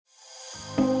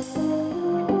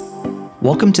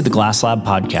Welcome to the Glasslab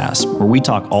Podcast, where we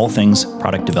talk all things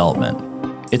product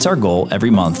development. It's our goal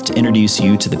every month to introduce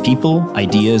you to the people,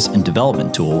 ideas, and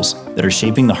development tools that are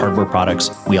shaping the hardware products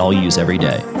we all use every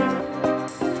day.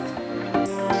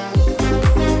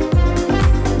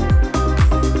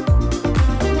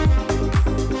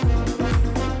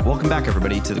 Welcome back,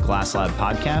 everybody, to the Glasslab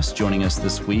Podcast. Joining us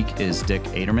this week is Dick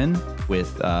Aderman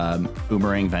with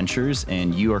Boomerang Ventures,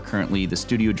 and you are currently the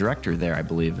studio director there, I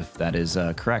believe, if that is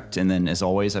correct. And then, as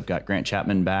always, I've got Grant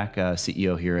Chapman back,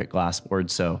 CEO here at Glassboard.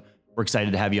 So we're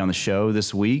excited to have you on the show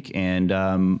this week,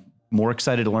 and more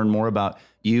excited to learn more about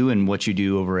you and what you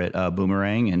do over at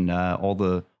Boomerang and all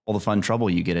the fun trouble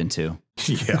you get into.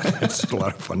 Yeah, it's a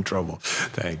lot of fun trouble.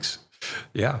 Thanks.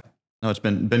 Yeah. No, it's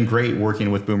been great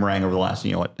working with Boomerang over the last,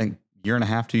 I think year and a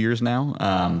half, 2 years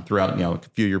now, throughout, a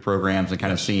few of your programs and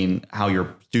kind of seeing how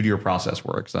your studio process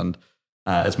works. And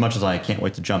as much as I can't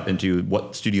wait to jump into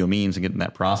what studio means and get in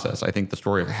that process, I think the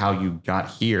story of how you got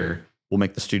here will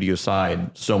make the studio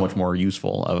side so much more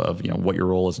useful of what your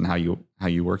role is and how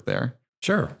you work there.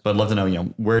 Sure. So I'd love to know,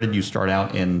 where did you start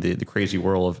out in the crazy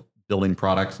world of building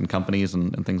products and companies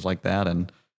and things like that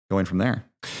and going from there?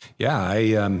 Yeah,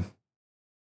 I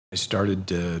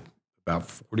started about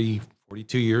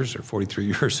 42 years or 43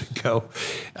 years ago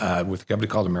with a company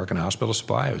called American Hospital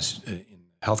Supply. I was in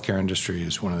the healthcare industry.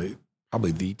 Is one of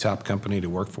probably the top company to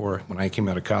work for. When I came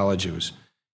out of college,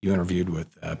 you interviewed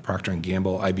with Procter &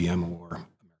 Gamble, IBM, or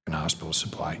American Hospital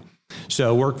Supply.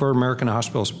 So worked for American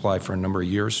Hospital Supply for a number of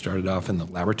years, started off in the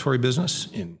laboratory business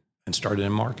and started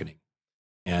in marketing.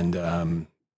 And,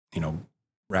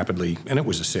 rapidly, and it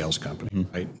was a sales company,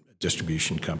 right? A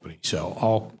distribution company. So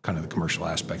all kind of the commercial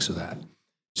aspects of that.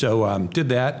 So did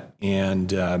that.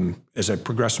 And as I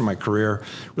progressed in my career,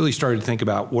 really started to think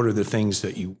about what are the things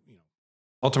that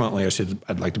ultimately I said,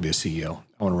 I'd like to be a CEO.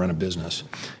 I want to run a business.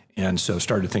 And so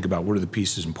started to think about what are the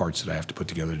pieces and parts that I have to put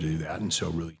together to do that. And so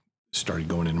really started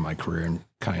going into my career and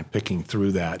kind of picking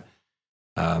through that.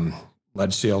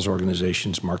 Led sales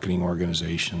organizations, marketing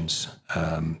organizations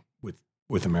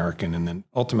with American. And then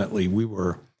ultimately we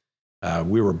were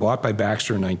bought by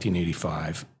Baxter in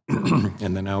 1985.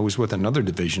 And then I was with another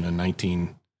division in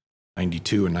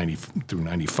 1992 and through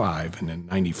 95. And in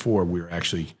 94, we were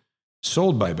actually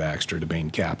sold by Baxter to Bain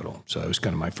Capital. So that was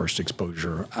kind of my first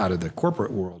exposure out of the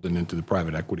corporate world and into the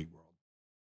private equity world.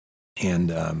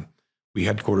 And we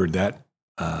headquartered that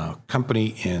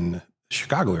company in the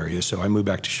Chicago area. So I moved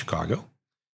back to Chicago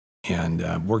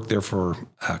and worked there for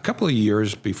a couple of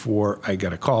years before I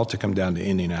got a call to come down to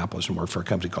Indianapolis and work for a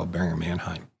company called Boomerang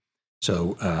Mannheim.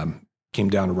 So came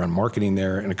down to run marketing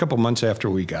there. And a couple of months after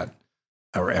we got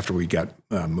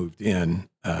moved in,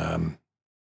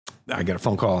 I got a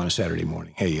phone call on a Saturday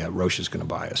morning. Hey, Roche is going to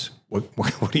buy us.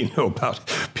 What do you know about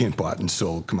being bought and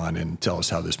sold? Come on in and tell us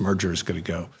how this merger is going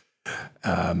to go.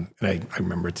 And I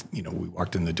remember, we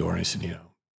walked in the door and I said,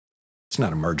 it's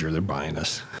not a merger. They're buying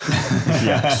us.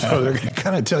 Yeah. So they're going to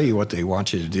kind of tell you what they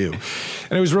want you to do.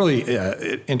 And it was really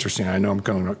interesting. I know I'm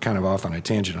going kind of off on a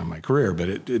tangent on my career,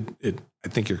 but I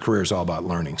think your career is all about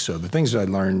learning. So the things that I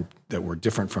learned that were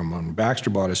different from when Baxter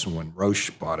bought us and when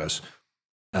Roche bought us,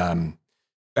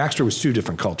 Baxter was two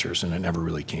different cultures and it never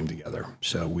really came together.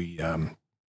 So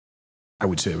I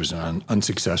would say it was an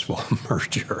unsuccessful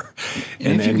merger.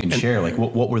 And if you can share,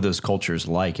 what were those cultures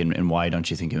like and why don't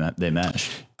you think they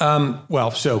meshed?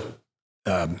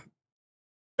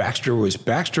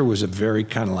 Baxter was a very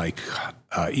kind of like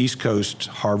East Coast,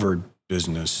 Harvard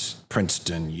business,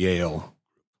 Princeton, Yale.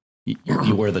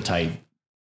 You wear the tie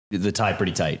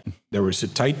pretty tight. There was a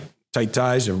tight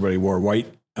ties. Everybody wore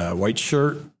white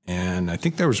shirt, and I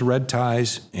think there was red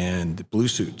ties and blue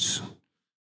suits.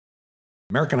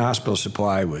 American Hospital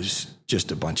Supply was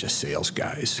just a bunch of sales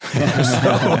guys. So,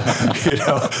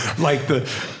 like the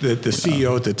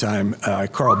CEO at the time,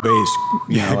 Carl Bays.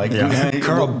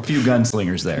 A few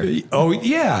gunslingers there. Oh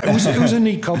yeah, it was a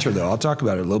neat culture though. I'll talk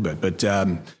about it a little bit. But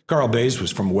Carl Bays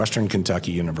was from Western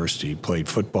Kentucky University. Played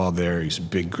football there. He's a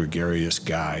big gregarious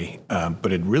guy,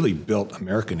 but it really built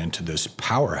American into this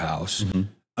powerhouse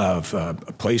of a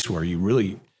place where you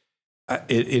really.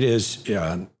 It is.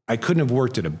 I couldn't have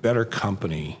worked at a better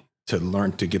company to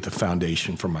learn to get the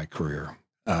foundation for my career.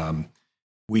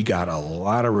 We got a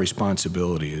lot of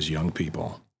responsibility as young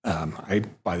people.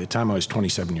 By the time I was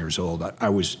 27 years old, I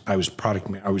was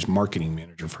marketing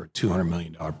manager for a $200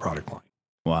 million product line.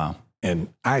 Wow.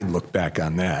 And I look back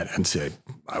on that and say,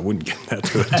 I wouldn't give that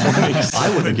to a 20.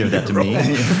 I wouldn't give that to me.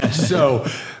 So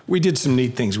we did some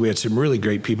neat things. We had some really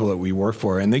great people that we worked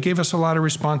for, and they gave us a lot of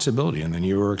responsibility, and then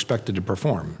you were expected to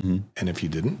perform. Mm-hmm. And if you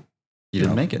didn't, You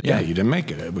didn't make it. Yeah, you didn't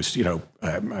make it. It was,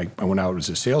 I went out as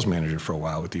a sales manager for a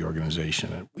while with the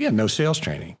organization, and we had no sales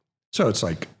training. So it's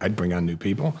like I'd bring on new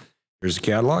people. Here's a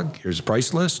catalog. Here's a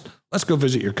price list. Let's go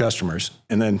visit your customers,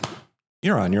 and then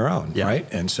you're on your own, right?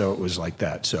 And so it was like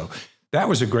that. So that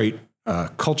was a great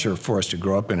culture for us to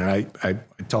grow up in. And I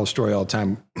tell a story all the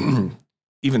time.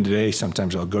 Even today,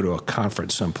 sometimes I'll go to a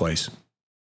conference someplace,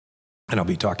 and I'll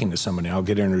be talking to somebody. I'll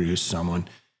get introduced to someone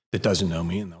that doesn't know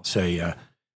me, and they'll say,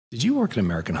 did you work at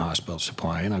American Hospital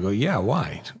Supply? And I'll go, yeah,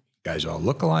 why? You guys all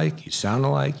look alike, you sound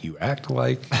alike, you act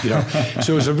alike,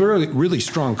 So it was a really, really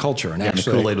strong culture. And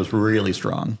actually, the Kool-Aid was really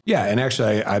strong. Yeah, and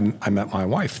actually, I met my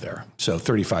wife there. So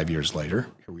 35 years later,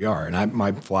 here we are. And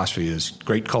my philosophy is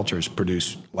great cultures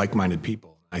produce like-minded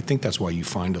people. I think that's why you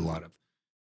find a lot of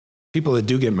people that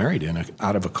do get married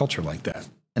out of a culture like that.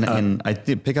 And I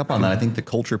did pick up on that. I think the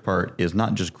culture part is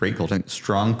not just great culture. I think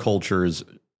strong cultures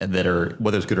that are,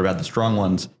 whether it's good or bad, the strong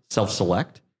ones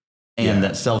self-select. And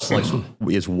that self-selection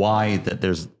is why that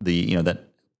there's the, that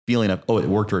feeling of, it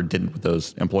worked or it didn't with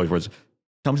those employees. Whereas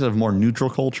companies that have more neutral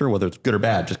culture, whether it's good or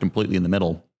bad, just completely in the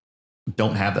middle,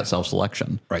 don't have that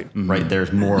self-selection. Right. Right.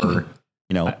 There's more,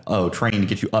 training to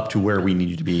get you up to where we need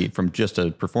you to be from just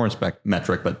a performance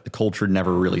metric, but the culture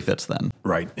never really fits then.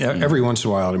 Right. Every once in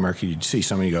a while in America, you'd see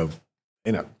somebody go,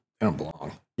 they don't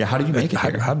belong. Yeah. How did you make it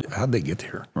here? How'd they get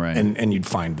here? Right. And you'd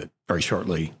find that very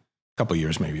shortly, couple of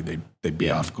years, maybe they'd be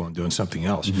off doing something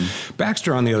else.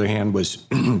 Baxter, on the other hand, was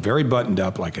very buttoned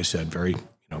up, like I said, very,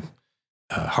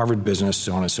 Harvard business,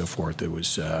 so on and so forth. It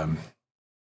was, a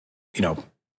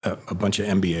bunch of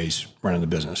MBAs running the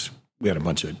business. We had a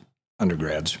bunch of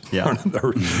undergrads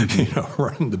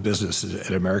running the business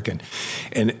at American.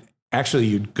 And actually,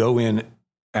 you'd go in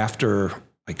after,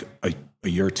 like a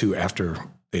year or two after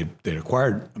they'd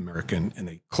acquired American, and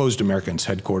they closed American's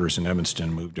headquarters in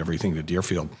Evanston, moved everything to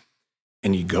Deerfield.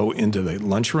 And you go into the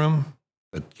lunchroom,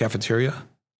 the cafeteria,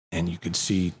 and you could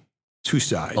see two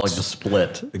sides. Like the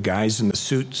split. The guys in the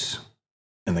suits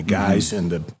and the guys in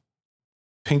the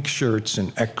pink shirts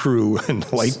and ecru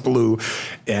and light blue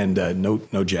and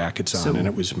no jackets on. And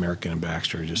it was American and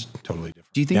Baxter, just totally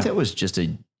different. Do you think that was just a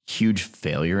huge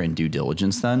failure in due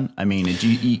diligence then? I mean,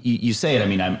 you say it, I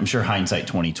mean, I'm sure hindsight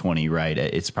 2020, right?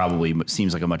 It's probably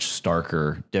seems like a much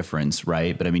starker difference,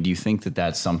 right? But I mean, do you think that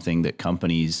that's something that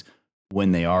companies,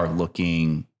 when they are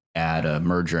looking at a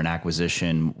merger and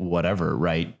acquisition, whatever,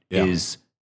 right? Yeah. Is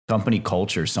company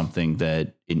culture something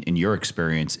that in your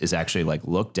experience is actually like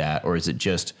looked at, or is it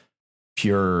just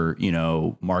pure,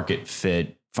 market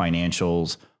fit,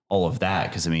 financials, all of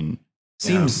that? Cause I mean,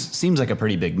 seems like a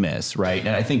pretty big miss, right?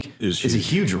 And I think it's a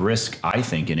huge risk, I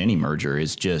think, in any merger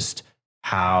is just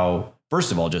how,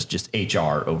 first of all, just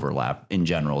HR overlap in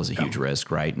general is a huge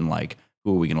risk, right? And like,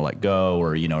 who are we going to let go?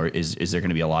 Or, is there going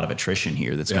to be a lot of attrition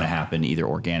here that's going to happen either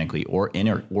organically or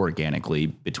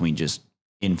inorganically between just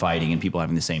infighting and people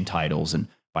having the same titles and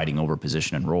fighting over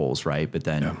position and roles, right? But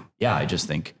then, I just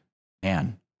think,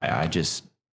 man, I just,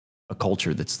 a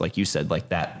culture that's, like you said, like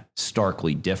that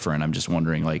starkly different. I'm just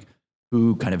wondering, like,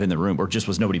 who kind of in the room, or just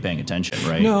was nobody paying attention,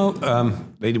 right? No,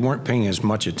 they weren't paying as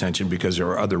much attention because there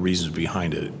were other reasons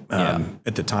behind it.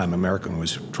 At the time, American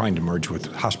was trying to merge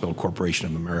with Hospital Corporation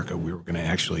of America. We were going to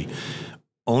actually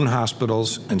own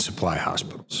hospitals and supply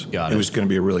hospitals. It was going to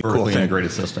be a really cool thing.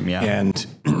 Integrated system, And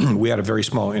we had a very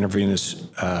small intravenous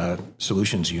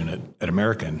solutions unit at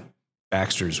American.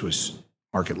 Baxter's was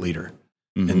market leader.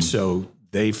 And so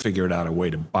they figured out a way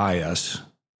to buy us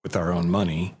with our own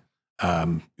money.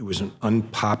 It was an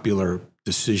unpopular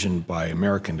decision by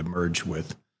American to merge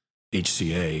with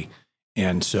HCA.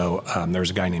 And so there was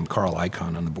a guy named Carl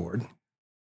Icahn on the board,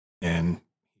 and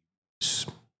he was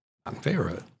not in favor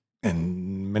of it.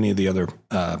 And many of the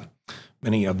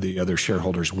other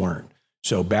shareholders weren't.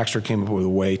 So Baxter came up with a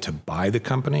way to buy the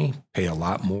company, pay a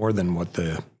lot more than what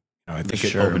the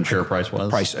open share price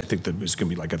was. I think that was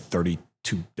going to be like a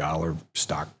 $32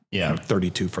 stock.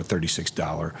 $32 for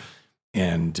 $36.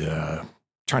 And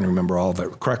trying to remember all of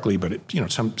it correctly, but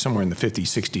somewhere in the $50,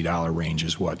 $60 range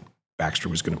is what Baxter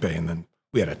was going to pay. And then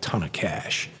we had a ton of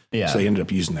cash. So they ended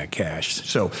up using that cash.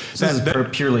 So that's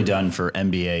purely done for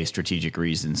MBA strategic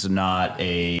reasons, not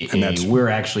we're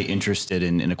actually interested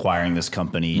in acquiring this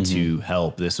company to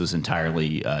help. This was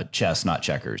entirely chess, not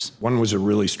checkers. One was a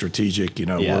really strategic,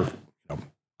 we're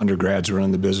undergrads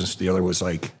running the business. The other was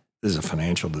like, this is a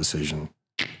financial decision.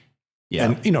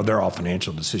 Yeah. And, they're all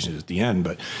financial decisions at the end.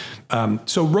 But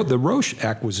so the Roche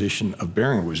acquisition of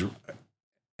Bering was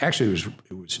actually,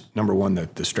 it was number one,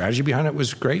 that the strategy behind it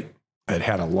was great. It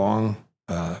had a long,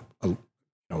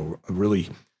 really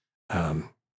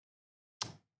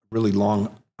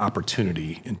long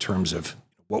opportunity in terms of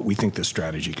what we think the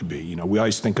strategy could be. We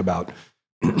always think about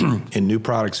in new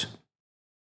products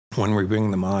when we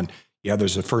bring them on. Yeah,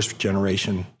 there's a first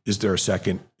generation. Is there a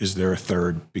second? Is there a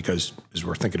third? Because as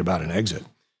we're thinking about an exit,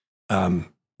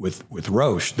 with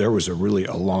Roche, there was a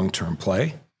long-term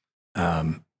play.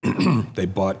 They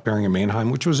bought Bering &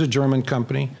 Mannheim, which was a German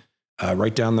company,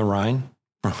 right down the Rhine,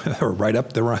 or right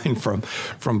up the Rhine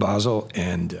from Basel.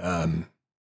 And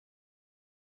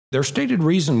their stated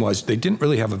reason was they didn't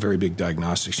really have a very big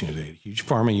diagnostics unit. They had a huge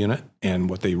pharma unit. And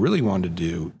what they really wanted to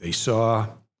do, they saw,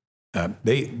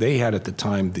 they had at the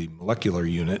time the molecular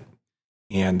unit,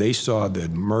 and they saw the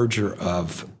merger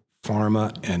of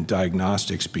pharma and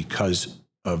diagnostics because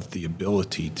of the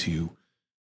ability to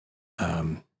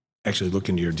actually look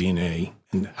into your DNA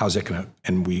and how's that going to,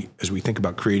 and as we think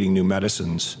about creating new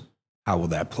medicines, how will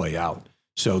that play out?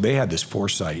 So they had this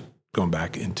foresight going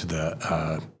back into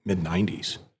the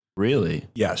mid-90s. Really?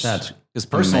 Yes. Because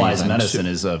personalized medicine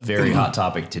is a very hot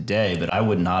topic today, but I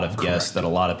would not have guessed that a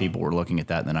lot of people were looking at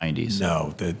that in the 90s.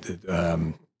 No,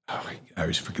 I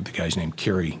always forget the guy's name,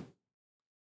 Curie.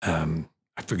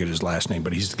 I forget his last name,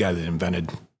 but he's the guy that invented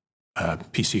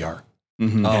PCR.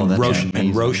 Mm-hmm.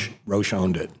 And Roche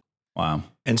owned it. Wow.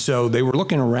 And so they were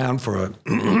looking around for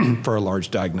a large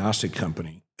diagnostic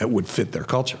company that would fit their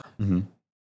culture. Mm-hmm.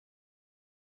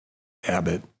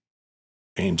 Abbott,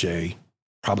 J&J,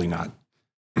 probably not.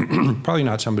 Probably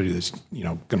not somebody that's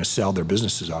going to sell their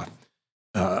businesses off.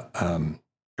 Bering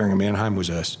 & Mannheim was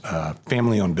a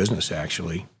family-owned business,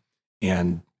 actually,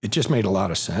 and it just made a lot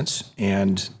of sense.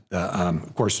 And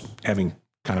of course, having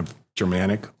kind of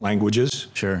Germanic languages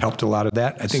helped a lot of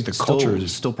that. I think the culture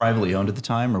is still privately owned at the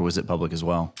time, or was it public as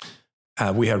well?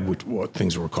 We had what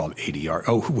things were called ADR.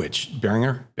 Oh, which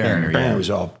Beringer? Beringer was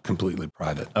all completely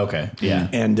private. Okay, yeah.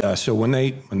 And so when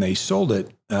they sold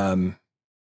it,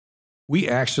 we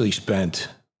actually spent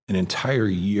an entire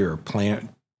year planning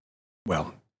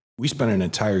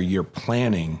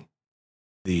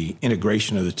the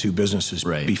integration of the two businesses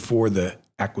before the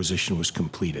acquisition was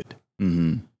completed.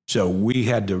 Mm-hmm. So we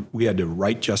had to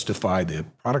justify the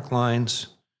product lines,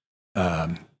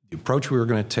 the approach we were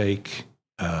going to take,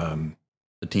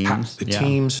 the teams,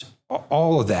 teams,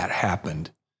 all of that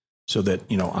happened so that,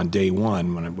 on day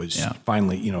one, when it was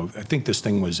finally, I think this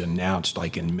thing was announced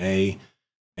like in May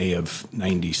of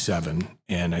 97.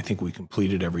 And I think we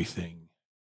completed everything.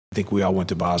 I think we all went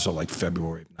to Basel like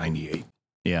February of 98.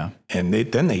 Yeah. And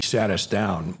then they sat us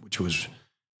down, which was,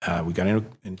 we got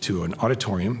into an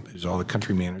auditorium. There's all the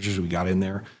country managers. We got in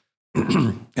there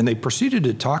and they proceeded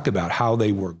to talk about how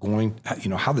they were going,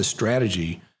 how the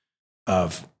strategy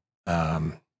of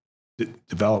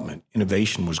development,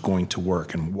 innovation was going to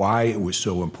work and why it was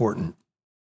so important.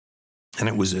 And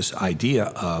it was this idea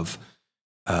of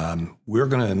we're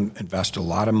going to invest a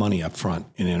lot of money up front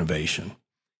in innovation.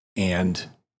 And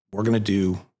we're going to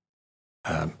do,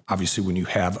 obviously, when you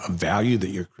have a value that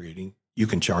you're creating, you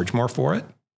can charge more for it.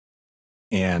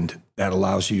 And that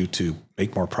allows you to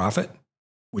make more profit,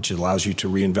 which allows you to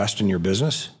reinvest in your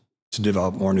business, to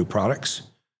develop more new products,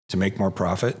 to make more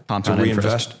profit, Compound to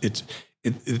reinvest. Interest.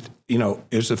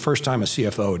 It was the first time a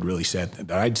CFO had really said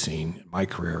that I'd seen in my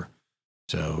career.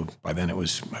 So by then I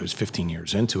was 15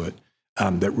 years into it,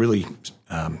 that really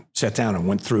sat down and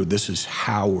went through, this is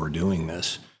how we're doing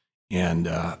this. And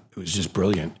it was just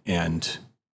brilliant. And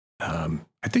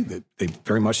I think that they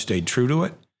very much stayed true to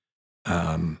it.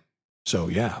 So,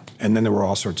 yeah. And then there were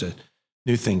all sorts of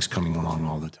new things coming along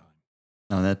all the time.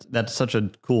 No, that's such a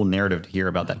cool narrative to hear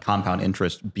about that compound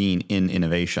interest being in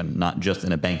innovation, not just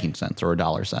in a banking sense or a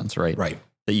dollar sense, right? Right.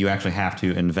 That you actually have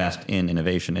to invest in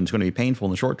innovation. And it's going to be painful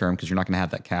in the short term because you're not going to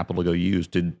have that capital to go use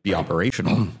to be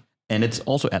operational. And it's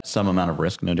also at some amount of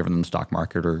risk, no different than the stock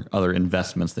market or other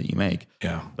investments that you make.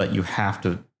 Yeah. But you have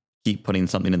to keep putting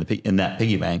something in that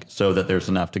piggy bank so that there's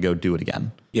enough to go do it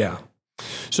again. Yeah.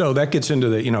 So that gets into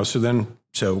the,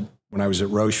 so when I was at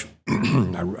Roche,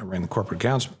 I ran the corporate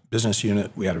accounts business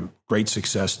unit. We had a great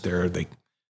success there. They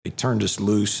turned us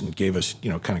loose and gave us,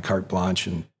 kind of carte blanche.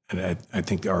 And I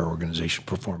think our organization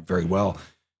performed very well.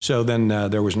 So then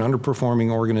there was an underperforming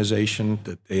organization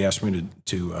that they asked me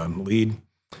to lead.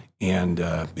 And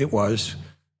it was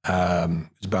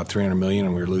about $300 million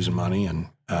and we were losing money. And,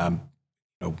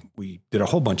 we did a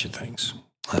whole bunch of things.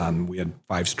 We had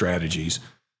 5 strategies.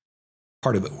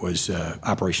 Part of it was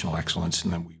operational excellence,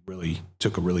 and then we really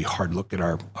took a really hard look at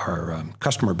our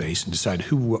customer base and decided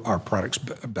who our products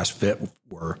best fit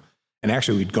were. And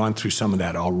actually, we'd gone through some of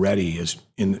that already as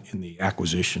in the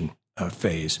acquisition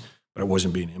phase, but it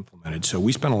wasn't being implemented. So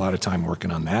we spent a lot of time working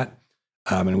on that,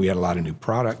 and we had a lot of new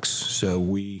products. So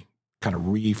we kind of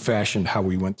refashioned how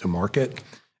we went to market.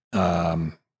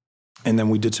 And then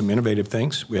we did some innovative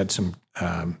things. We had some,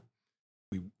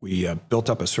 we built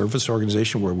up a service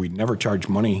organization where we never charged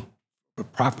money, a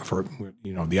profit for,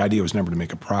 the idea was never to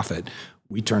make a profit.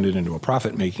 We turned it into a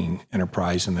profit-making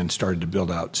enterprise and then started to build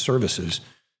out services.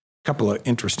 A couple of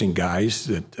interesting guys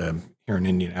that here in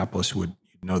Indianapolis would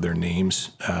know their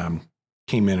names,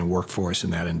 came in and worked for us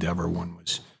in that endeavor. One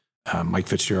was Mike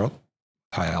Fitzgerald,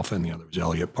 High Alpha, and the other was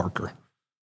Elliot Parker,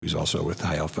 who's also with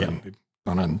High Alpha. And they've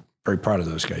gone on, very proud of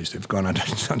those guys. They've gone on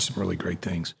and done some really great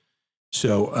things.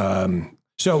 So,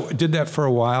 so I did that for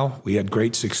a while. We had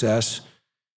great success.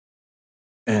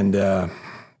 And I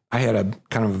had a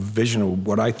kind of a vision of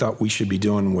what I thought we should be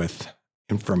doing with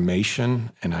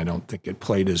information, and I don't think it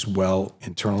played as well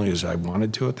internally as I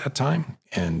wanted to at that time.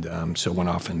 And so went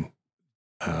off and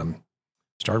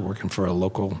started working for a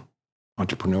local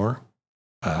entrepreneur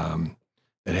that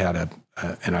had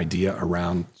an idea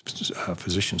around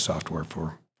physician software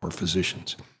for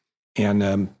physicians.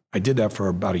 And I did that for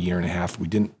about 1.5 years. We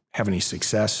didn't have any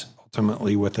success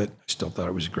ultimately with it. I still thought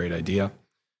it was a great idea.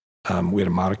 We had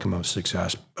a modicum of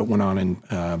success, but went on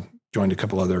and joined a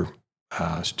couple other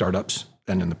startups.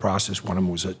 And in the process, one of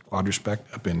them was at Quadrispect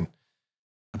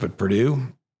up at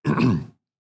Purdue.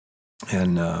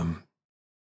 And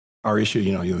our issue,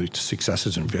 the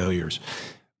successes and failures.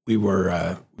 We were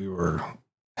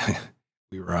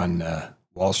on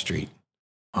Wall Street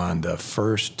on the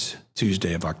first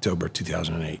Tuesday of October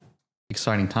 2008.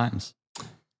 Exciting times. It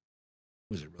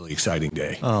was a really exciting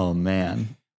day. Oh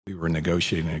man. We were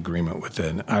negotiating an agreement with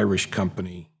an Irish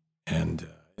company, and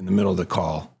in the middle of the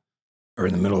call, or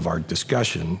in the middle of our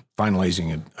discussion,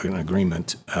 finalizing an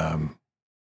agreement,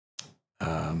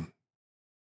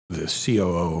 the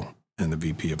COO and the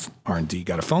VP of R&D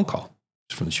got a phone call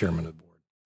from the chairman of the board.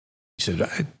 He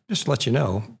said, just to let you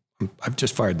know, I've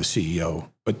just fired the CEO,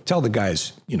 but tell the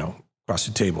guys, across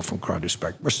the table from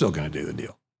Quadrispect, we're still going to do the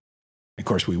deal. And of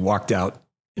course, we walked out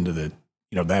into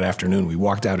that afternoon, we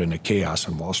walked out into chaos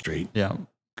on Wall Street. Yeah.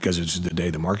 Because it was the day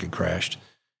the market crashed.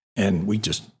 And we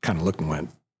just kind of looked and went,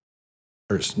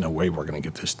 there's no way we're going to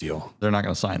get this deal. They're not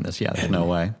going to sign this. Yeah, there's no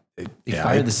way. They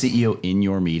fired the CEO in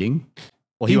your meeting?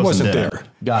 Well, he wasn't there.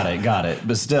 Got it.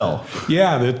 But still.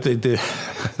 Yeah, the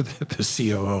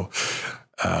COO,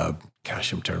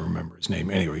 gosh, I'm trying to remember his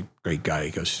name. Anyway, great guy.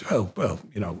 He goes, oh, well,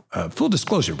 full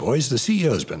disclosure, boys, the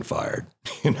CEO's been fired.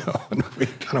 And we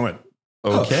kind of went,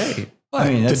 okay. Well,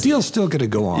 the deal's still going to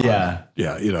go on. Yeah.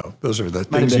 Yeah, those are the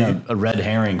Might things. have been a red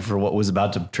herring for what was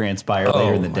about to transpire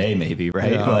later in the day, maybe,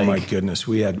 right? Yeah, oh, my goodness.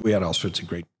 We had all sorts of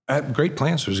great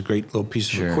plans. It was a great little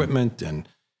piece of equipment. And,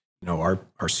 our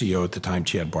CEO at the time,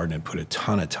 Chad Barton, had put a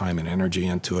ton of time and energy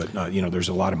into it. There's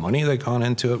a lot of money that gone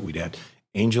into it. We'd had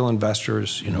angel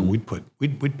investors. We'd put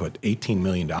 $18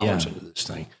 million into this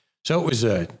thing. So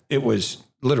it was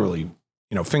literally,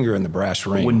 finger in the brass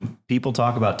ring. When people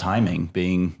talk about timing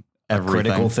being a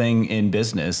critical thing in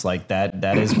business, like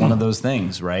that is one of those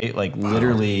things, right? Like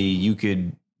literally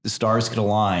the stars could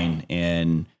align,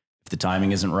 and if the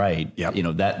timing isn't right,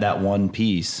 that one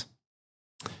piece,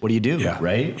 what do you do? Yeah.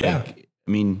 Right? Yeah.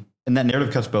 And that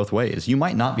narrative cuts both ways. You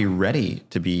might not be ready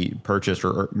to be purchased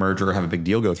or merger or have a big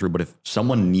deal go through, but if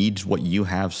someone needs what you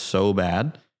have so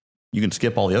bad, you can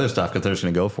skip all the other stuff because they're just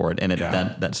going to go for it. And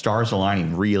that stars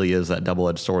aligning really is that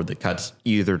double-edged sword that cuts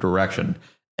either direction.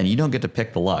 And you don't get to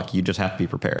pick the luck. You just have to be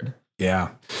prepared. Yeah.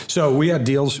 So we had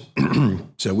deals.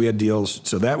 So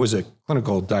that was a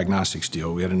clinical diagnostics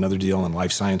deal. We had another deal in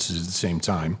life sciences at the same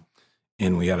time.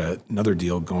 And we had another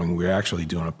deal going. We were actually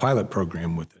doing a pilot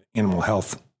program with an animal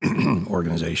health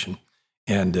organization.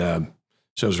 And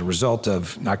so as a result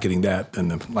of not getting that, then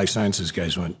the life sciences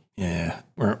guys went,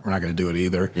 we're not going to do it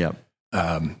either. Yep.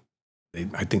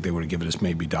 I think they would have given us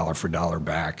maybe dollar for dollar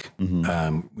back.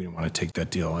 Mm-hmm. We didn't want to take that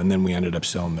deal. And then we ended up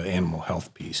selling the animal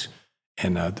health piece.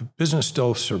 And the business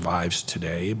still survives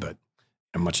today, but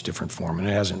in a much different form. And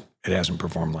it hasn't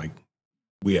performed like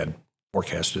we had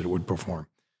forecasted it would perform.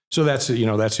 So that's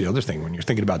the other thing. When you're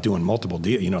thinking about doing multiple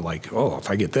deals, like, oh, if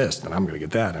I get this, then I'm going to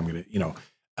get that. I'm going to,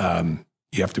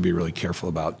 you have to be really careful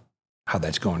about how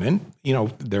that's going in.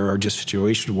 There are just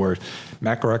situations where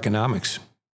macroeconomics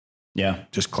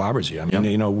just clobbers you. I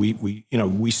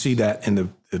mean, we see that in the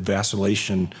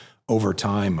vacillation over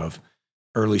time of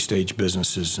early stage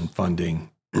businesses and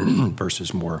funding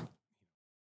versus more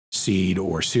seed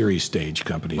or series stage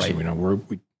companies. Right.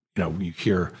 We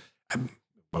hear,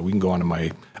 well, we can go on to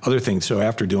my other thing. So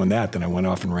after doing that, then I went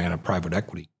off and ran a private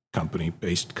equity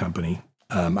based company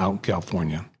out in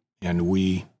California. And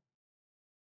we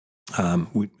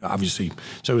obviously,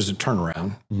 so it was a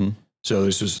turnaround. Mm-hmm. So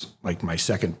this was like my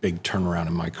second big turnaround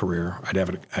in my career. I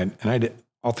did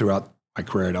all throughout my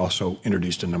career, I'd also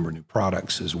introduced a number of new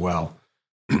products as well.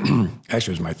 Actually, it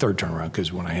was my third turnaround,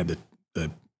 because when I had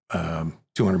the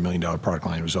 $200 million product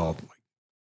line, it was all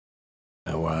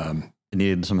It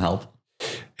needed some help.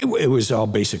 It was all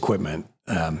base equipment,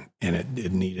 and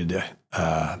it needed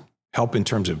help in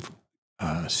terms of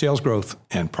sales growth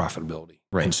and profitability.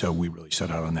 Right. And so we really set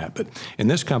out on that. But in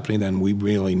this company, then, we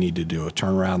really need to do a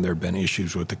turnaround. There have been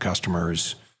issues with the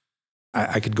customers.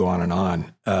 I could go on and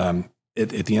on. At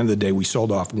the end of the day, we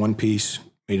sold off one piece,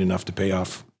 made enough to pay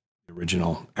off the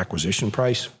original acquisition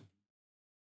price.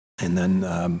 And then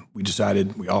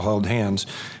we all held hands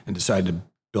and decided to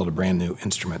build a brand new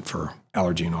instrument for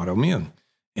allergy and autoimmune.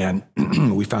 And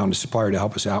we found a supplier to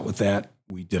help us out with that.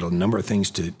 We did a number of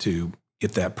things to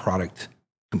get that product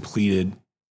completed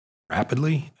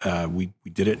rapidly. We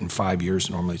did it in 5 years.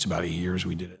 Normally it's about 8 years.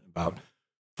 We did it in about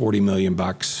 $40 million,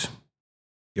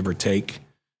 give or take.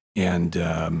 And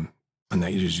that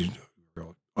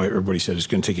everybody said it's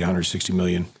going to take you $160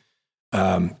 million.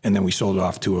 And then we sold it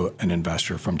off to an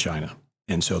investor from China.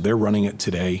 And so they're running it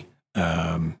today.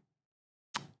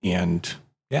 And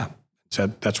yeah, so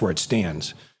that's where it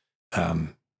stands.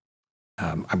 I'm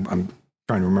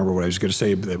trying to remember what I was going to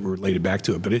say that related back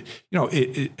to it, but at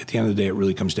the end of the day, it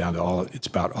really comes down to it's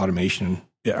about automation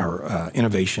or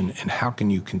innovation, and how can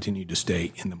you continue to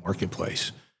stay in the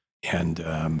marketplace and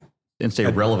stay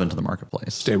relevant to the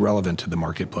marketplace. Stay relevant to the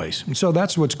marketplace. And so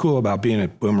that's what's cool about being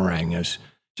at Boomerang, is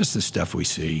just the stuff we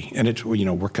see, and it's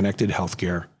we're connected to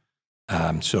healthcare,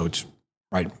 so it's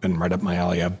been right up my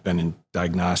alley. I've been in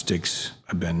diagnostics,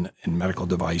 I've been in medical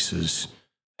devices,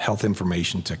 health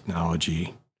information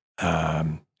technology,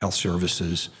 health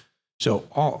services. So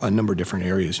a number of different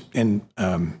areas. And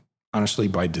honestly,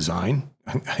 by design,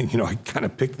 I kind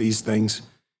of picked these things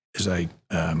as I,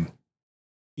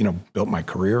 built my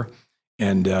career.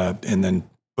 And then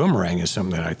Boomerang is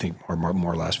something that I think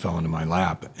more or less fell into my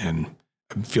lap. And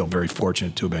I feel very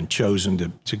fortunate to have been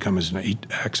chosen to come as an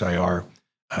XIR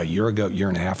a year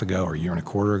and a half ago, or a year and a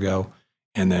quarter ago.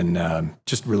 And then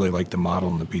just really like the model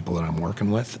and the people that I'm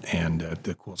working with, and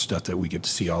the cool stuff that we get to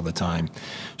see all the time.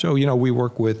 So, we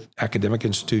work with academic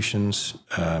institutions,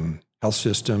 health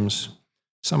systems,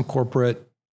 some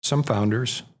corporate, some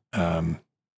founders, and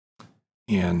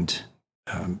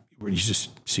you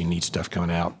just see neat stuff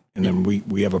coming out. And then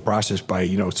we have a process by,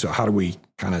 so how do we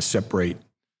kind of separate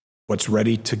what's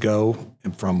ready to go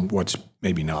and from what's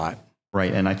maybe not?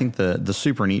 Right. And I think the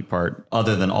super neat part,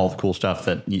 other than all the cool stuff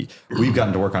that we've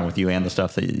gotten to work on with you, and the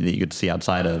stuff that you get to see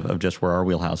outside of just where our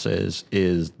wheelhouse is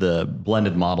the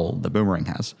blended model that Boomerang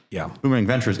has. Yeah. Boomerang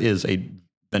Ventures is a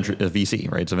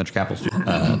VC, right? It's a venture capital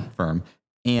firm.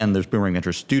 And there's Boomerang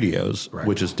Venture Studios, right,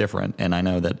 which is different. And I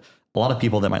know that a lot of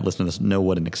people that might listen to this know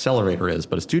what an accelerator is,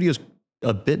 but a studio is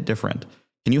a bit different.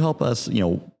 Can you help us,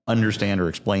 understand or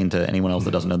explain to anyone else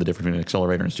that doesn't know the difference between an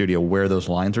accelerator and studio, where those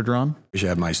lines are drawn? I should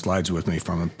have my slides with me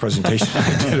from a presentation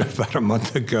I did about a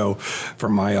month ago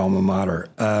from my alma mater.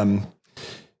 I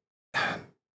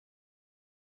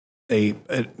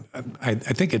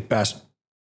think at best,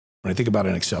 when I think about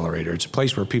an accelerator, it's a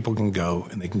place where people can go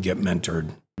and they can get mentored,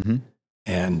 mm-hmm,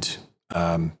 and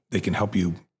they can help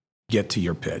you get to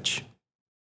your pitch.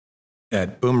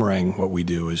 At Boomerang, what we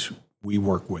do is we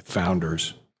work with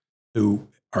founders who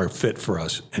are fit for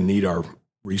us and need our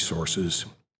resources,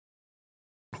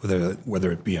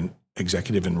 whether it be an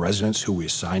executive in residence who we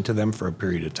assign to them for a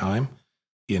period of time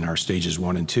in our stages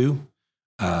 1 and 2.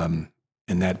 And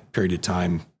that period of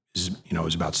time is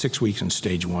about 6 weeks in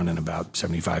stage 1 and about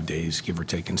 75 days, give or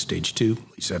take, in stage 2.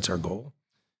 At least that's our goal.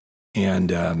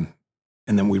 And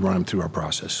then we run them through our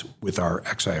process with our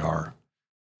XIR.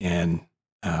 And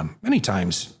many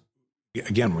times,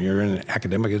 again, when you're in an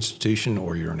academic institution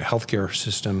or you're in a healthcare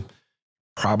system,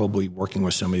 probably working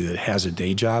with somebody that has a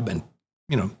day job and,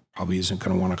 probably isn't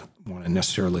going to want to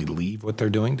necessarily leave what they're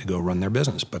doing to go run their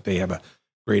business, but they have a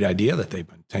great idea that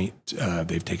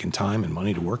they've taken time and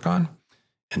money to work on.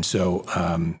 And so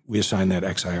we assign that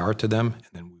XIR to them,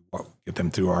 and then we get them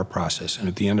through our process. And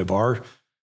at the end of our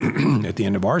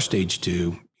stage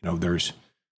 2, there's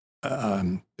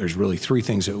really 3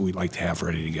 things that we'd like to have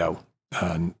ready to go.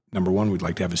 Number 1, we'd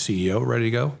like to have a CEO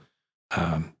ready to go.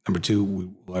 Number 2, we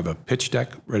will have a pitch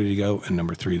deck ready to go. And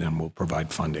number 3, then we'll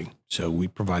provide funding. So we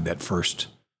provide that first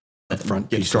upfront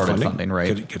piece of funding,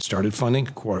 right? Get started funding,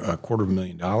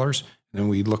 $250,000. And then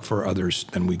we look for others.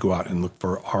 Then we go out and look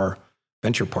for our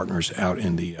venture partners out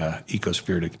in the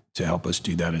ecosphere to help us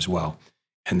do that as well.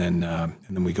 And then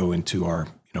we go into our,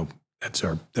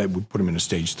 that we put them in a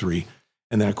stage 3.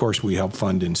 And then, of course, we help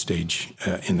fund in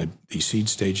the seed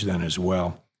stage then as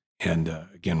well. And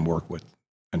again, work with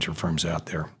venture firms out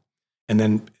there. And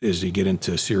then as you get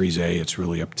into Series A, it's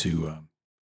really up to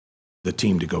the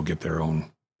team to go get their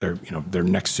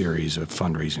next series of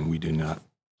fundraising. We do not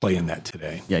play in that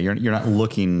today. Yeah, you're not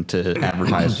looking to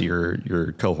advertise to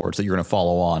your cohorts that you're going to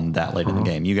follow on that late in the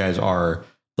game. You guys are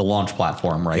the launch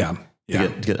platform, right? Yeah. To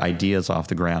get ideas off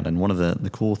the ground. And one of the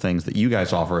cool things that you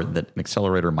guys offer that an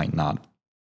accelerator might not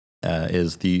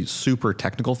is the super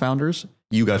technical founders.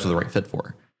 You guys are the right fit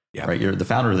for. Yeah. Right. You're the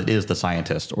founder that is the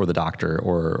scientist or the doctor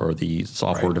or the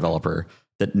software developer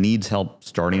that needs help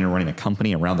starting and running a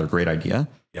company around their great idea.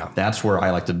 Yeah. That's where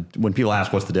I like to, when people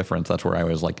ask what's the difference, that's where I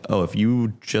was like, oh, if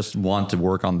you just want to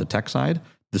work on the tech side,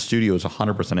 the studio is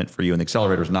 100% it for you. And the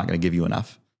accelerator is not going to give you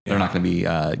enough. They're not going to be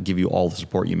give you all the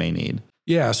support you may need.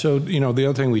 Yeah. So, the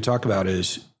other thing we talk about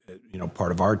is,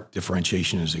 part of our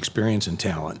differentiation is experience and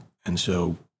talent. And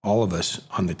so all of us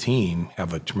on the team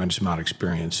have a tremendous amount of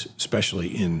experience, especially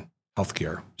in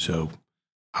healthcare. So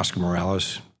Oscar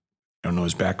Morales, I don't know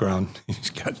his background.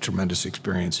 He's got tremendous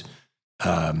experience.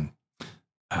 Audrey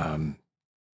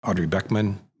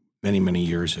Beckman, many, many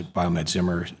years at Biomed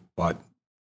Zimmer, bought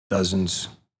dozens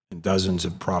and dozens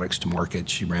of products to market.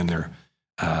 She ran their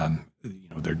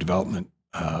development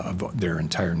of their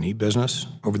entire knee business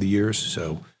over the years.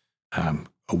 So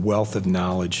a wealth of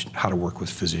knowledge, how to work with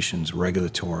physicians,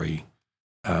 regulatory,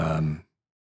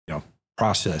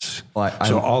 process. Well,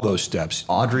 so all those steps.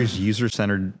 Audrey's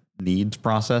user-centered needs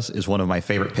process is one of my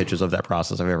favorite pitches of that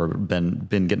process I've ever been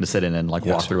getting to sit in and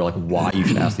walk through why you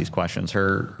should ask these questions.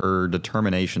 Her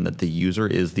determination that the user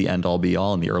is the end all be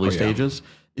all in the early stages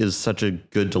is such a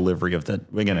good delivery of that.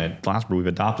 Again, at Glasslab, we've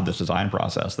adopted this design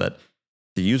process that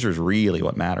the user is really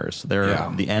what matters.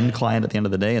 They're the end client at the end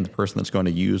of the day and the person that's going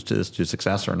to use this to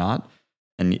success or not.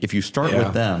 And if you start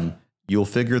with them, you'll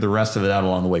figure the rest of it out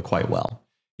along the way quite well.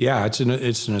 Yeah, it's an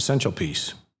essential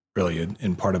piece, really,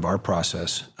 in part of our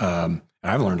process. And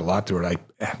I've learned a lot through it.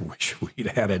 I wish we'd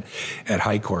had it at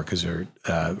Highcore because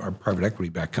our private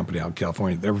equity-backed company out in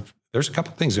California. There's a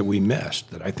couple of things that we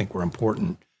missed that I think were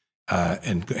important,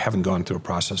 and having gone through a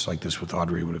process like this with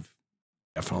Audrey would have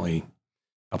definitely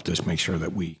helped us make sure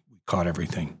that we caught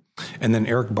everything. And then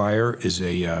Eric Beyer is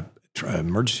a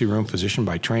emergency room physician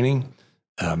by training,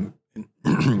 and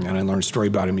I learned a story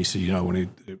about him. He said,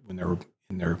 when they were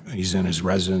he's in his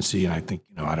residency, and I think,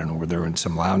 I don't know, where they were in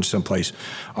some lounge someplace,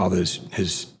 all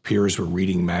his peers were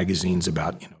reading magazines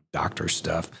about, doctor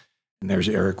stuff. And there's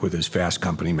Eric with his Fast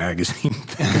Company magazine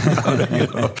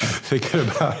thinking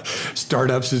about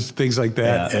startups and things like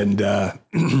that. Yeah.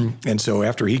 And so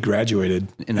after he graduated,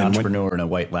 an entrepreneur in a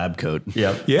white lab coat.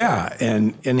 Yep. Yeah.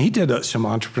 And he did some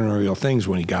entrepreneurial things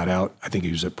when he got out. I think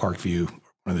he was at Parkview,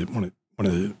 one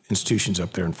of the institutions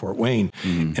up there in Fort Wayne,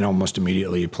 and almost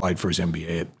immediately applied for his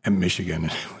MBA at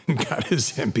Michigan and got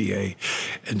his MBA.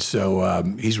 And so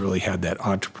he's really had that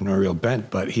entrepreneurial bent,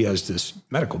 but he has this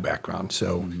medical background.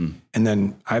 So, and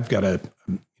then I've got a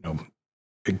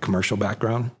big commercial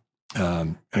background,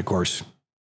 and of course,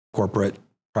 corporate,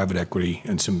 private equity,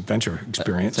 and some venture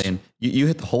experience. You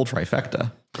hit the whole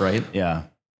trifecta, right? Yeah.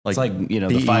 It's like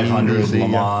the 500, Le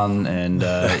Mans, and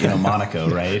Monaco,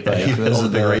 right? Like those are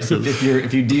the races. If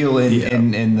you deal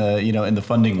in the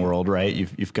funding world, right? You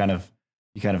kind of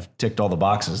ticked all the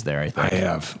boxes there. I think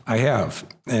I have,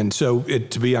 and so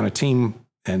to be on a team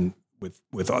and with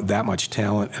that much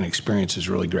talent and experience is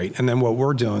really great. And then what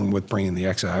we're doing with bringing the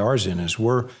XIRs in is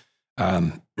we're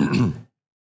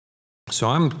so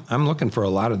I'm looking for a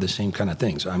lot of the same kind of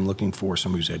things. I'm looking for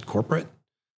somebody who's had corporate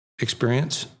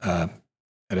experience.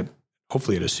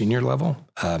 Hopefully at a senior level,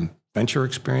 venture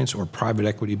experience or private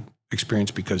equity experience,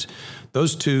 because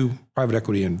those two, private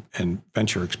equity and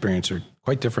venture experience, are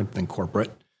quite different than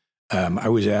corporate. I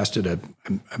was asked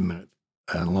I'm an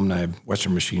alumni of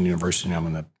Western Michigan University, and I'm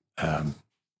on the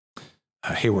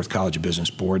Hayworth College of Business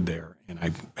board there. And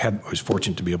I was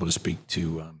fortunate to be able to speak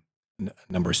to a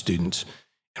number of students.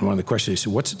 And one of the questions, they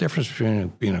said, what's the difference between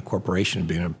being a corporation and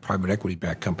being a private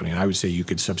equity-backed company? And I would say you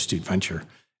could substitute venture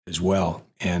as well.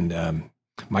 And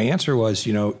my answer was,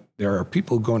 there are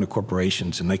people who go into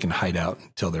corporations and they can hide out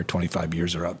until their 25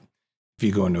 years are up. If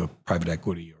you go into a private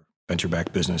equity or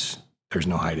venture-backed business, there's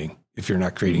no hiding. If you're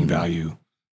not creating value,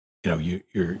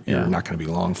 you're not going to be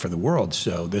long for the world.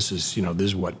 So this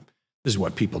is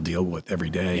what people deal with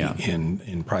every day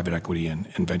in private equity and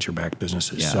venture-backed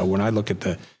businesses. Yeah. So when I look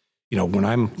at when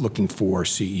I'm looking for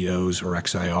CEOs or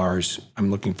XIRs,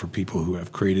 I'm looking for people who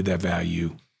have created that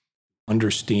value,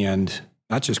 understand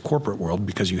not just corporate world,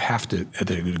 because you have to,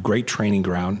 at a great training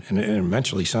ground, and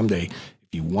eventually someday,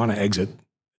 if you want to exit,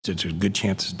 there's a good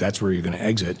chance that's where you're going to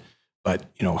exit. But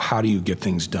how do you get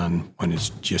things done when it's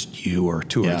just you or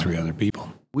two or three other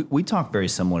people? We talk very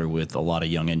similar with a lot of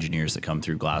young engineers that come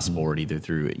through Glassboard, either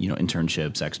through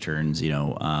internships, externs,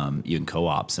 even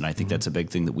co-ops, and I think that's a big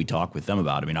thing that we talk with them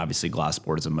about. I mean, obviously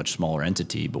Glassboard is a much smaller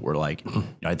entity, but we're like,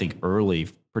 I think early,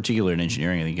 particularly in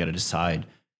engineering, I think you got to decide.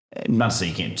 Not to say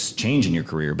you can't change in your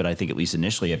career, but I think at least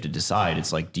initially you have to decide.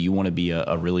 It's like, do you want to be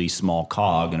a really small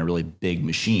cog in a really big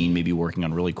machine, maybe working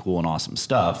on really cool and awesome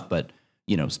stuff, but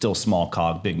still small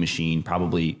cog, big machine,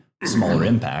 probably smaller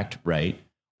impact, right?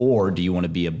 Or do you want to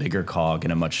be a bigger cog in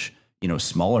a much,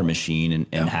 smaller machine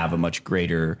and have a much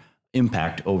greater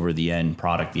impact over the end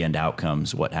product, the end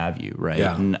outcomes, what have you, right?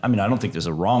 Yeah. And I mean, I don't think there's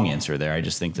a wrong answer there. I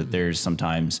just think that there's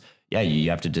sometimes,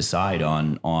 you have to decide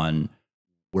on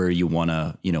where you want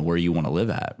to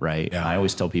live at, right? Yeah. I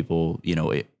always tell people,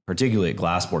 particularly at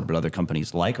Glassboard, but other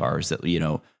companies like ours, that,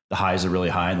 the highs are really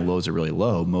high and the lows are really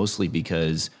low, mostly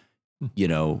because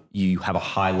you have a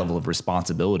high level of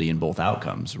responsibility in both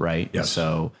outcomes, right? Yes.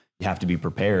 So you have to be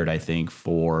prepared, I think,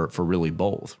 for really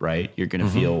both, right? You're going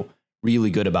to feel really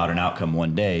good about an outcome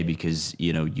one day because,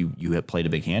 you have played a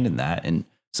big hand in that. And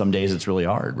some days it's really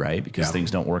hard, right? Because things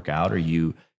don't work out, or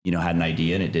you had an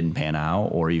idea and it didn't pan out,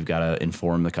 or you've got to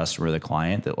inform the customer or the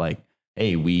client that like,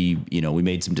 hey, we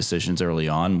made some decisions early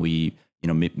on. We,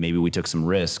 maybe we took some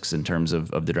risks in terms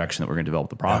of the direction that we're going to develop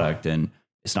the product and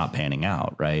it's not panning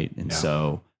out, right? And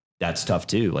so that's tough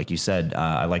too. Like you said,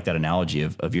 I like that analogy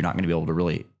of you're not going to be able to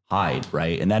really hide,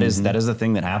 right? And that is the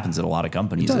thing that happens at a lot of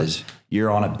companies is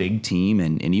you're on a big team,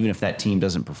 and even if that team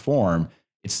doesn't perform,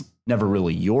 it's never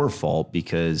really your fault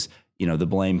because the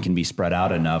blame can be spread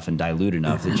out enough and dilute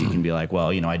enough that you can be like, well,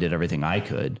 I did everything I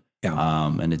could. Yeah.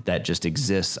 And that just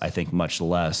exists, I think, much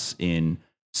less in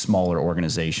smaller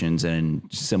organizations and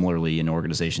similarly in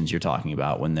organizations you're talking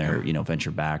about when they're,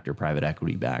 venture backed or private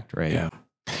equity backed, right? Yeah.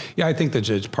 Yeah. I think that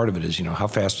it's part of it is, how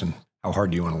fast and how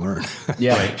hard do you want to learn?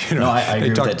 Yeah. Right. No, I agree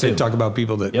with that too. They talk about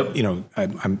people that,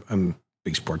 I'm a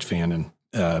big sports fan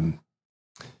and,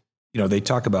 they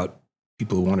talk about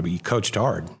people who want to be coached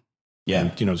hard. Yeah.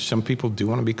 And, some people do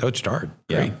want to be coached hard.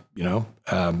 Right.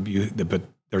 But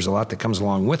there's a lot that comes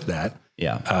along with that.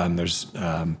 Yeah.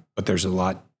 But there's a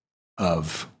lot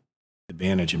of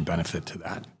advantage and benefit to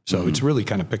that. So it's really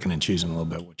kind of picking and choosing a little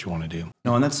bit what you want to do.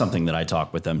 No, and that's something that I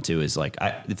talk with them too, is like,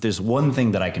 if there's one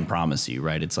thing that I can promise you,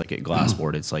 right? It's like at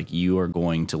Glassboard, it's like you are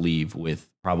going to leave with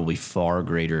probably far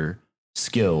greater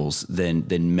skills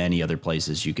than many other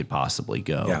places you could possibly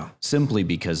go, simply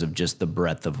because of just the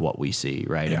breadth of what we see,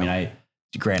 right? Yeah. I mean,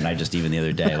 Grant and I just even the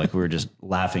other day, like we were just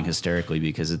laughing hysterically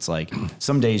because it's like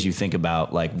some days you think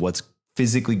about like what's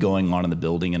physically going on in the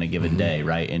building in a given day,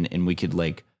 right? And we could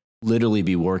like literally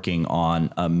be working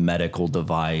on a medical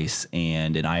device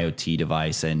and an IoT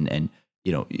device and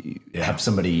have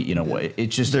somebody,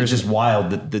 it's just wild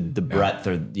the breadth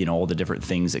or, all the different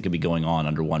things that could be going on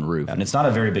under one roof. And it's not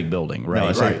a very big building,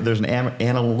 right? No, right. There's an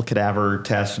animal cadaver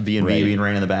test V&V being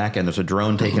ran in the back, and there's a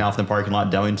drone taking off in the parking lot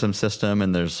demoing some system,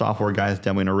 and there's software guys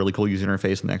demoing a really cool user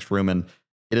interface in the next room. And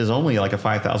it is only like a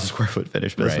 5,000 square foot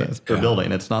finished business or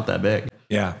building. It's not that big.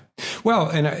 Yeah. Well,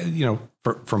 and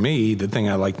for me, the thing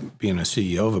I like being a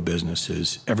CEO of a business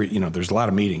is there's a lot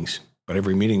of meetings, but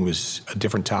every meeting was a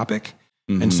different topic.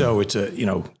 And so it's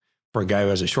for a guy who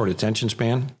has a short attention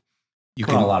span, you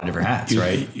can a lot of different hats,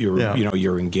 right?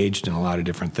 You're engaged in a lot of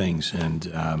different things.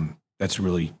 And that's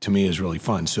really, to me, is really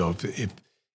fun. So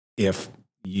if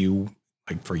you,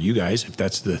 like for you guys, if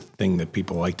that's the thing that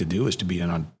people like to do is to be in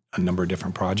on a number of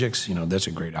different projects, that's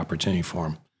a great opportunity for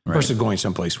them. Right. Versus going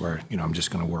someplace where, I'm just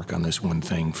going to work on this one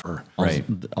thing for a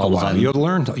while. You'll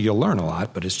learn a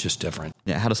lot, but it's just different.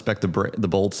 Yeah, how to spec the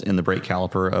bolts in the brake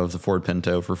caliper of the Ford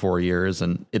Pinto for 4 years.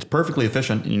 And it's perfectly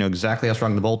efficient. You know exactly how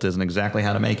strong the bolt is and exactly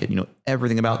how to make it. You know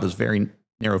everything about this very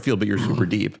narrow field, but you're super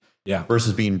deep. Yeah.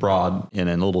 Versus being broad and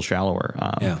a little shallower.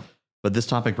 But this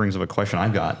topic brings up a question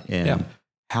I've got.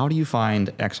 How do you find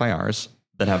XIRs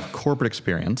that have corporate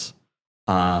experience,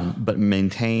 but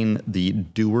maintain the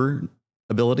doer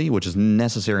ability, which is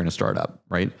necessary in a startup,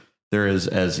 right? There is,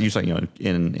 as you said,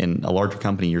 in a larger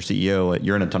company, your CEO,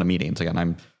 you're in a ton of meetings. Again,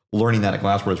 I'm learning that at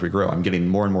Glassboard as we grow. I'm getting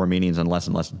more and more meetings and less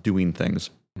doing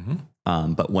things.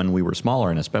 But when we were smaller,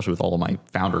 and especially with all of my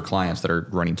founder clients that are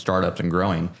running startups and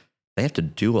growing, they have to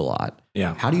do a lot.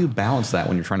 Yeah. How do you balance that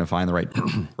when you're trying to find the right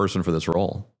person for this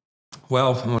role?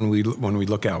 Well, when we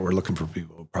look out, we're looking for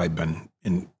people who've probably been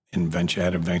in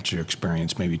venture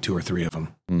experience, maybe 2 or 3 of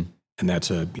them. And that's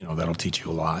that'll teach you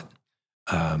a lot.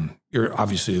 You're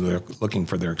obviously looking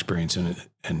for their experience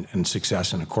and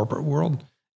success in a corporate world.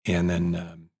 And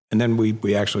then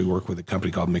we actually work with a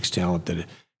company called Mixed Talent that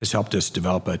has helped us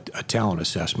develop a talent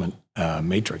assessment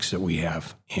matrix that we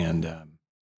have. And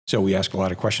so we ask a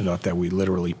lot of questions about that. We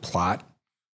literally plot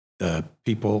the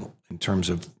people in terms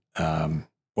of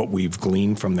what we've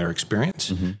gleaned from their experience.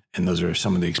 And those are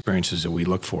some of the experiences that we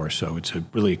look for. So it's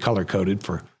really color-coded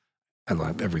for, I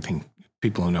love everything.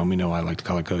 People who know me know I like to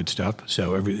color-code stuff.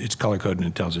 So it's color-coded, and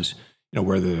it tells us,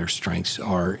 where their strengths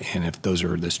are and if those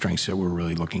are the strengths that we're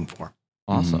really looking for.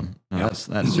 Awesome. That's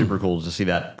super cool to see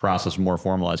that process more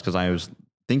formalized, because I was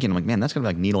thinking, I'm like, man, that's going to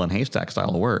be like needle and haystack style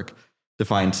of work to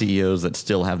find CEOs that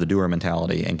still have the doer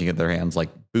mentality and can get their hands like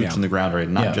boots in the ground, right?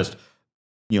 Not just,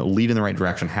 lead in the right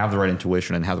direction, have the right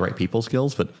intuition and have the right people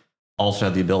skills, but also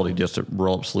have the ability just to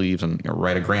roll up sleeves and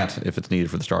write a grant if it's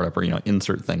needed for the startup, or,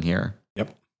 insert thing here.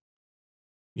 Yep.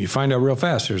 You find out real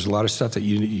fast. There's a lot of stuff that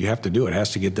you have to do. It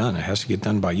has to get done. It has to get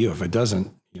done by you. If it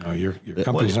doesn't, your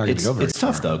company's not going to go very It's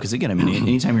tough though, because again,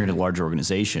 anytime you're in a large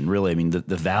organization, really,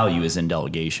 the value is in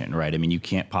delegation, right? You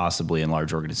can't possibly in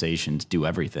large organizations do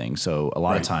everything. So a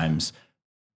lot of times,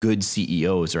 good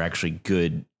CEOs are actually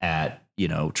good at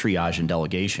triage and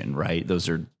delegation, right? Those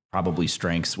are probably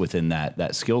strengths within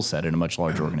that skill set in a much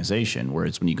larger organization.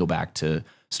 Whereas when you go back to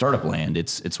startup land,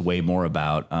 it's way more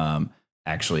about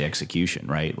actually execution,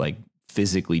 right? Like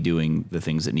physically doing the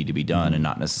things that need to be done, and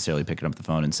not necessarily picking up the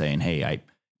phone and saying, hey,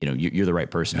 you're the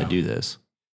right person to do this.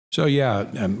 So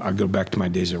I go back to my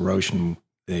days at Roche, and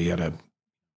they had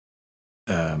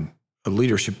a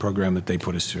leadership program that they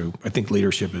put us through. I think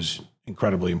leadership is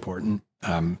incredibly important.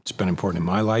 It's been important in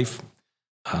my life.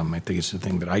 I think it's the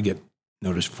thing that I get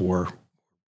noticed for,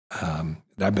 that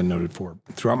I've been noted for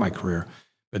throughout my career.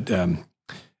 But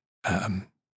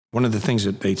one of the things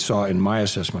that they saw in my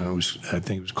assessment was, I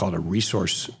think it was called a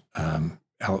resource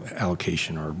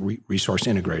allocation or resource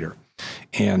integrator.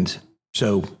 And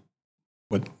so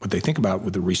what they think about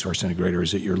with the resource integrator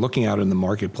is that you're looking out in the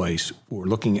marketplace, or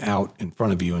looking out in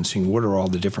front of you and seeing what are all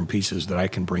the different pieces that I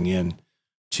can bring in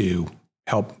to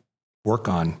help work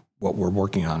on what we're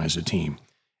working on as a team.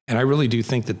 And I really do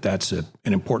think that that's an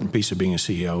important piece of being a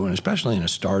CEO, and especially in a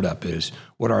startup, is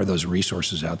what are those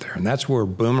resources out there? And that's where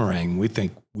Boomerang, we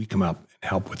think we come up and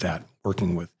help with that,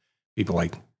 working with people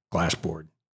like Glassboard,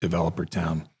 Developer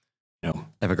Town,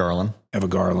 Eva Garland,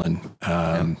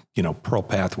 Pearl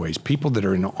Pathways, people that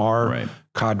are in our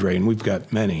cadre, and we've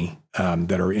got many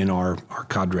that are in our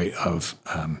cadre of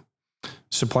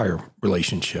supplier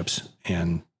relationships.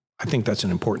 And I think that's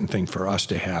an important thing for us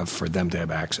to have, for them to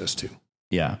have access to.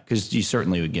 Yeah, because you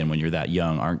certainly, again, when you're that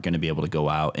young, aren't going to be able to go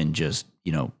out and just,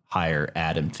 hire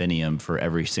ad infinitum for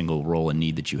every single role and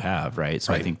need that you have, right?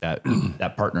 So I think that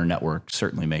that partner network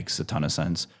certainly makes a ton of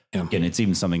sense. Yeah. Again, it's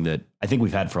even something that I think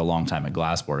we've had for a long time at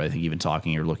Glassboard. I think even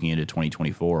talking or looking into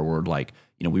 2024, we're like,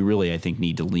 we really, I think,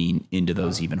 need to lean into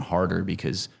those even harder,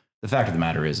 because the fact of the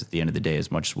matter is, at the end of the day,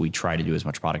 as much as we try to do as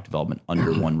much product development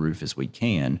under one roof as we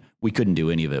can, we couldn't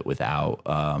do any of it without,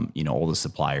 all the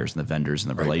suppliers and the vendors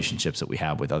and the relationships that we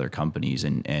have with other companies.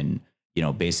 And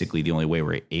basically the only way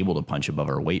we're able to punch above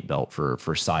our weight belt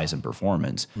for size and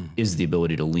performance is the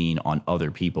ability to lean on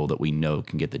other people that we know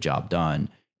can get the job done.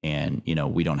 And,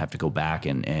 we don't have to go back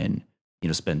and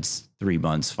spend 3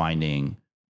 months finding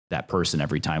that person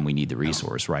every time we need the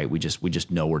resource, right? We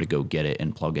just know where to go get it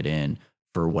and plug it in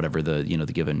for whatever the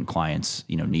given client's,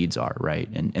 needs are. Right.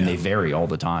 And they vary all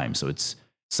the time. So it's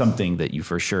something that you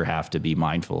for sure have to be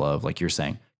mindful of, like you're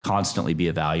saying, constantly be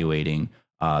evaluating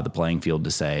the playing field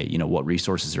to say, what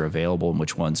resources are available and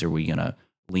which ones are we going to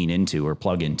lean into or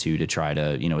plug into to try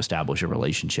to, establish a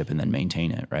relationship and then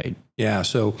maintain it. Right. Yeah.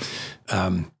 So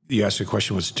you asked the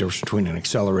question, what's the difference between an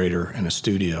accelerator and a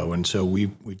studio? And so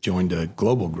we've joined a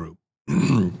global group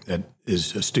that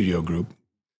is a studio group.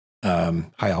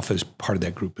 High Alpha is part of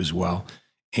that group as well.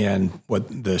 And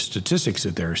what the statistics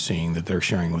that they're seeing, that they're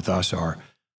sharing with us, are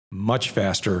much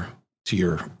faster to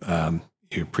your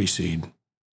pre-seed,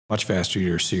 much faster to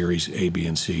your series A, B,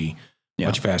 and C,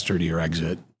 much faster to your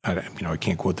exit. I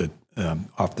can't quote that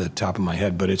off the top of my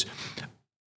head, but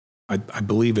I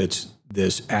believe it's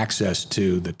this access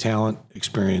to the talent,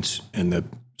 experience, and the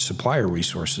supplier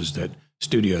resources that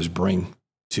studios bring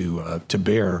to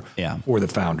bear for the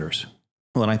founders.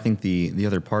 Well, and I think the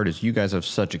other part is you guys have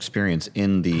such experience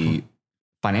in the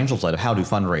financial side of how to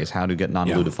fundraise, how to get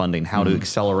non-dilutive funding, how to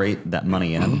accelerate that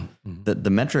money in. The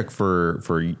metric for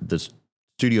the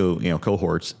studio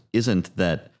cohorts isn't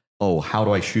that, how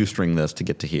do I shoestring this to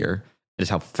get to here? It is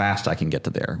how fast I can get to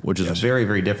there, which is very,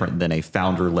 very different than a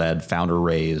founder-led,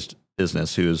 founder-raised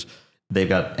business they've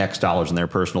got X dollars in their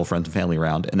personal friends and family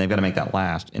round, and they've got to make that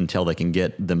last until they can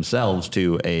get themselves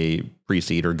to a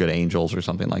pre-seed or good angels or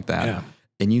something like that. Yeah.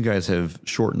 And you guys have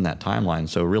shortened that timeline.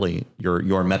 So really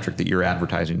your metric that you're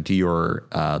advertising to your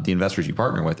the investors you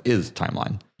partner with is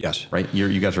timeline. Yes. Right?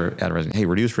 You guys are advertising, hey,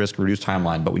 reduce risk, reduce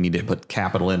timeline, but we need to put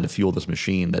capital in to fuel this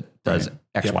machine that does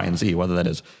X, Y, and Z, whether that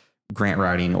is grant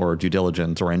writing or due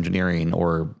diligence or engineering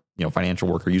or financial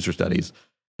work or user studies.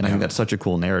 And I think that's such a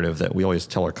cool narrative that we always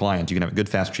tell our clients, you can have it good,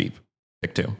 fast, cheap,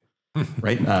 pick two.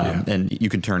 Right? And you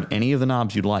can turn any of the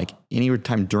knobs you'd like any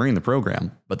time during the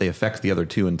program, but they affect the other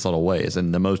two in subtle ways.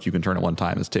 And the most you can turn at one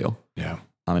time is two. Yeah.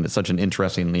 And it's such an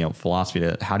interesting, philosophy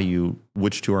to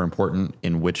which two are important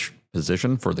in which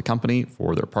position for the company,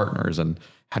 for their partners, and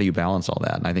how do you balance all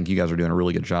that? And I think you guys are doing a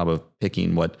really good job of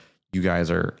picking what you guys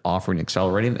are offering,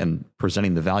 accelerating, and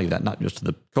presenting the value of that, not just to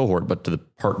the cohort, but to the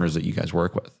partners that you guys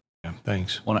work with. Yeah,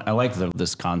 thanks. Well, I like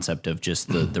this concept of just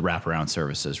the wraparound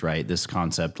services, right? This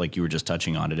concept, like you were just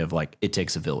touching on it, of like, it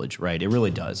takes a village, right? It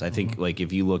really does. I think like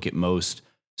if you look at most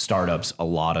startups, a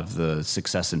lot of the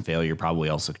success and failure probably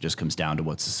also just comes down to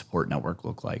what's the support network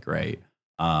look like, right?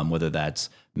 Whether that's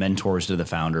mentors to the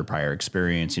founder, prior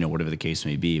experience, whatever the case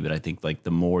may be. But I think like the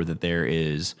more that there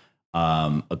is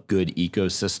a good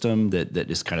ecosystem that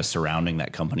is kind of surrounding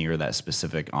that company or that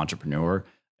specific entrepreneur,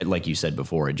 like you said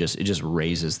before, it just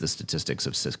raises the statistics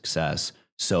of success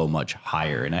so much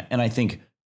higher. And I think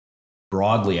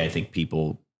broadly, I think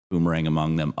people, Boomerang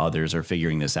among them, others are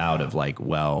figuring this out of like,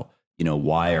 well,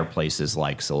 why are places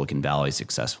like Silicon Valley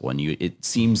successful? And it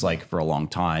seems like for a long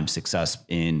time, success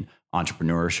in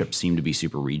entrepreneurship seemed to be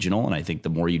super regional. And I think the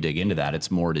more you dig into that,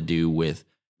 it's more to do with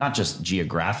not just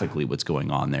geographically what's going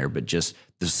on there, but just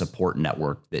the support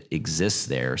network that exists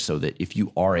there, so that if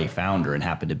you are a founder and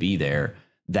happen to be there,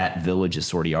 that village is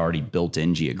sort of already built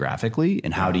in geographically.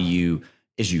 And how do you,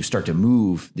 as you start to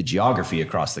move the geography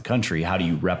across the country, how do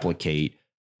you replicate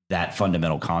that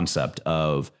fundamental concept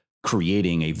of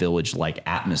creating a village-like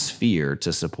atmosphere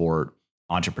to support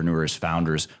entrepreneurs,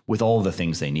 founders with all the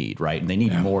things they need, right? And they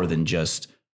need more than just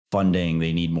funding.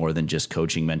 They need more than just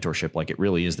coaching, mentorship. Like it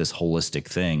really is this holistic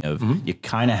thing of you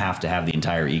kind of have to have the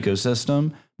entire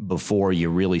ecosystem before you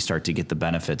really start to get the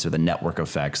benefits or the network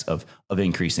effects of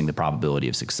increasing the probability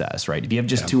of success, right? If you have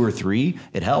just two or three,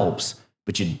 it helps,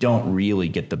 but you don't really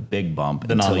get the big bump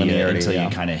until you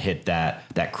kind of hit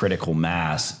that critical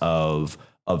mass of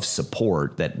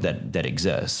support that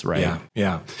exists, right?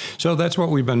 Yeah. So that's what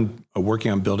we've been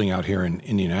working on building out here in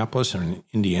Indianapolis and in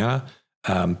Indiana.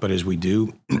 But as we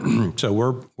do,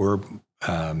 so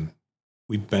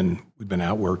we've been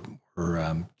out. We're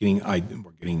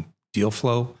getting deal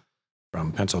flow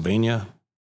from Pennsylvania,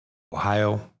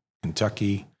 Ohio,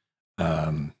 Kentucky.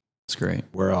 That's great.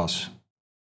 Where else?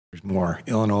 There's more.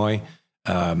 Illinois.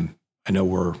 I know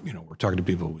we're talking to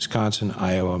people in Wisconsin,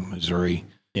 Iowa, Missouri.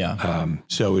 Yeah.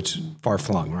 So it's far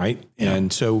flung, right? Yeah.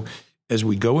 And so as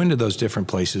we go into those different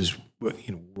places,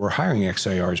 we're hiring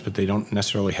XIRs, but they don't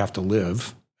necessarily have to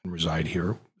live and reside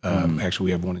here. Actually,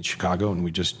 we have one in Chicago, and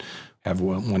we just have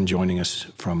one joining us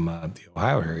from the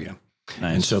Ohio area.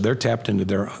 Nice. And so they're tapped into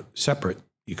their separate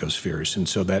ecospheres, and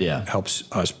so that helps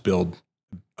us build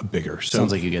a bigger. So,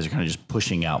 sounds like you guys are kind of just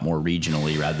pushing out more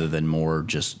regionally rather than more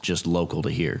just local to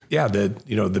here. Yeah,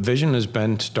 the vision has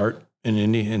been start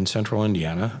in central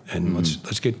Indiana, and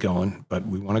let's get going. But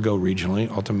we want to go regionally,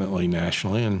 ultimately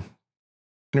nationally, and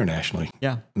internationally.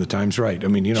 Yeah, when the time's right. I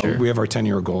mean, we have our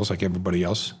 10-year goals like everybody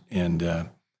else, and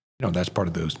that's part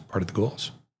of the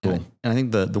goals. Cool. And I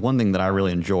think the one thing that I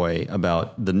really enjoy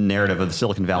about the narrative of the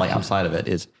Silicon Valley outside of it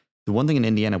is the one thing in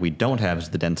Indiana we don't have is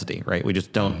the density, right? We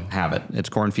just don't have it. It's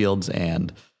cornfields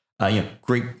and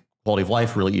great quality of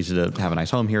life, really easy to have a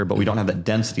nice home here, but we don't have that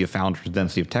density of founders,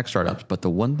 density of tech startups. But the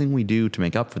one thing we do to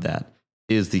make up for that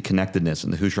is the connectedness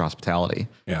and the Hoosier hospitality.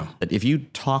 Yeah. That if you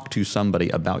talk to somebody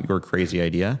about your crazy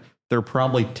idea, they're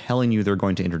probably telling you they're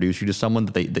going to introduce you to someone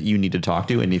that you need to talk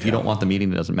to. And if you don't want the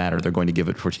meeting, it doesn't matter. They're going to give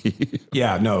it for you.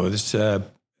 Yeah, no, this, we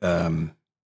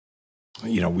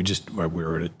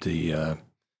were at the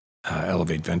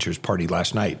Elevate Ventures party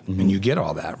last night, and you get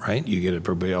all that, right? You get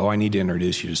everybody, I need to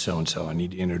introduce you to so-and-so. I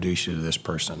need to introduce you to this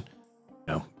person.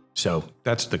 So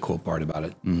that's the cool part about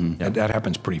it. That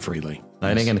happens pretty freely.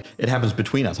 I think, and it happens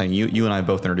between us. I mean, you and I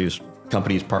both introduced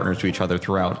companies, partners to each other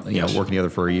throughout, working together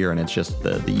for a year, and it's just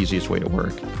the easiest way to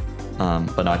work.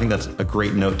 But I think that's a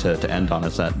great note to end on,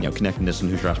 is that, connectedness and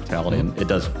Hoosier hospitality, and it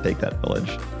does take that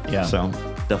village. Yeah. So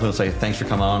definitely say thanks for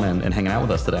coming on and hanging out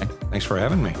with us today. Thanks for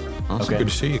having me. Awesome. Okay. Good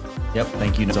to see you. Yep.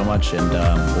 Thank you so much. And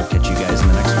we'll catch you guys in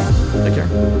the next one. Take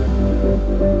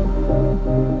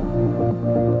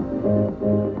care.